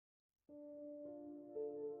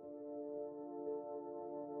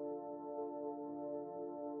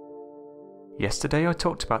Yesterday I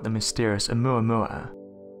talked about the mysterious Oumuamua,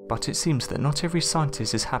 but it seems that not every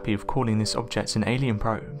scientist is happy with calling this object an alien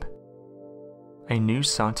probe. A new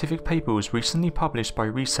scientific paper was recently published by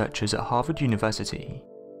researchers at Harvard University,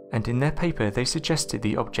 and in their paper they suggested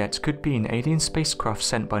the object could be an alien spacecraft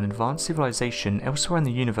sent by an advanced civilization elsewhere in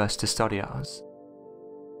the universe to study us.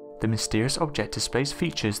 The mysterious object displays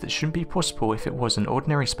features that shouldn't be possible if it was an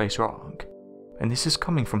ordinary space rock, and this is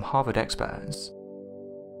coming from Harvard experts.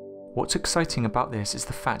 What's exciting about this is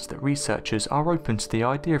the fact that researchers are open to the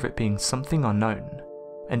idea of it being something unknown,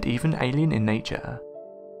 and even alien in nature.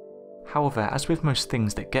 However, as with most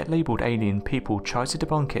things that get labelled alien, people try to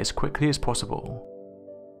debunk it as quickly as possible.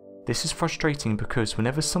 This is frustrating because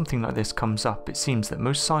whenever something like this comes up, it seems that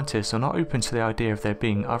most scientists are not open to the idea of there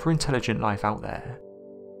being other intelligent life out there.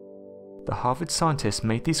 The Harvard scientists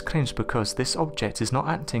made these claims because this object is not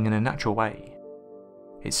acting in a natural way.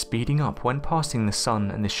 It's speeding up when passing the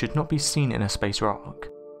sun, and this should not be seen in a space rock.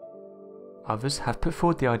 Others have put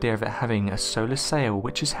forward the idea of it having a solar sail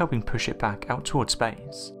which is helping push it back out towards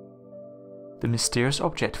space. The mysterious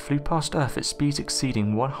object flew past Earth at speeds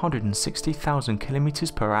exceeding 160,000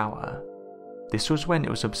 km per hour. This was when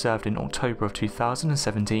it was observed in October of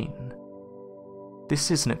 2017.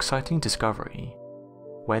 This is an exciting discovery.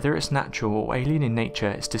 Whether it's natural or alien in nature,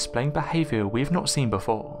 it's displaying behaviour we have not seen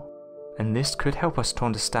before, and this could help us to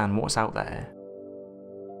understand what's out there.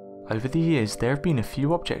 Over the years there have been a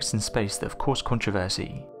few objects in space that have caused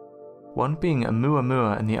controversy, one being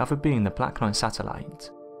Oumuamua and the other being the Black Knight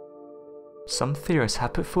satellite. Some theorists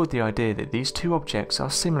have put forward the idea that these two objects are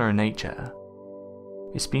similar in nature.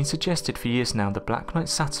 It's been suggested for years now the Black Knight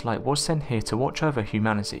satellite was sent here to watch over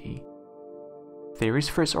humanity. Theories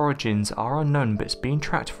for its origins are unknown, but it's been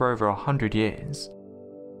tracked for over 100 years.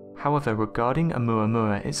 However, regarding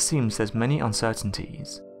Oumuamua, it seems there's many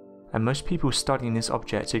uncertainties, and most people studying this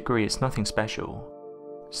object agree it's nothing special,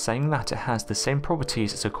 saying that it has the same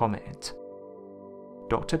properties as a comet.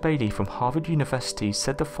 Dr. Bailey from Harvard University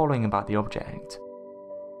said the following about the object.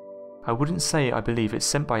 "I wouldn't say I believe it's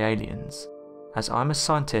sent by aliens, as I'm a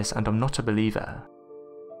scientist and I'm not a believer.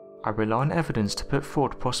 I rely on evidence to put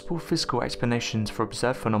forward possible physical explanations for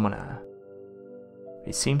observed phenomena.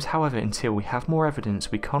 It seems, however, until we have more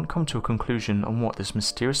evidence we can't come to a conclusion on what this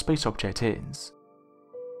mysterious space object is."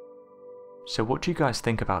 So what do you guys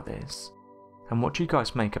think about this? And what do you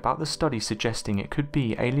guys make about the study suggesting it could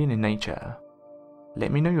be alien in nature?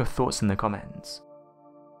 Let me know your thoughts in the comments.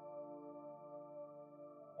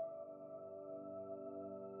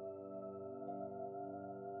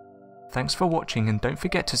 Thanks for watching, and don't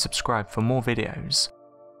forget to subscribe for more videos.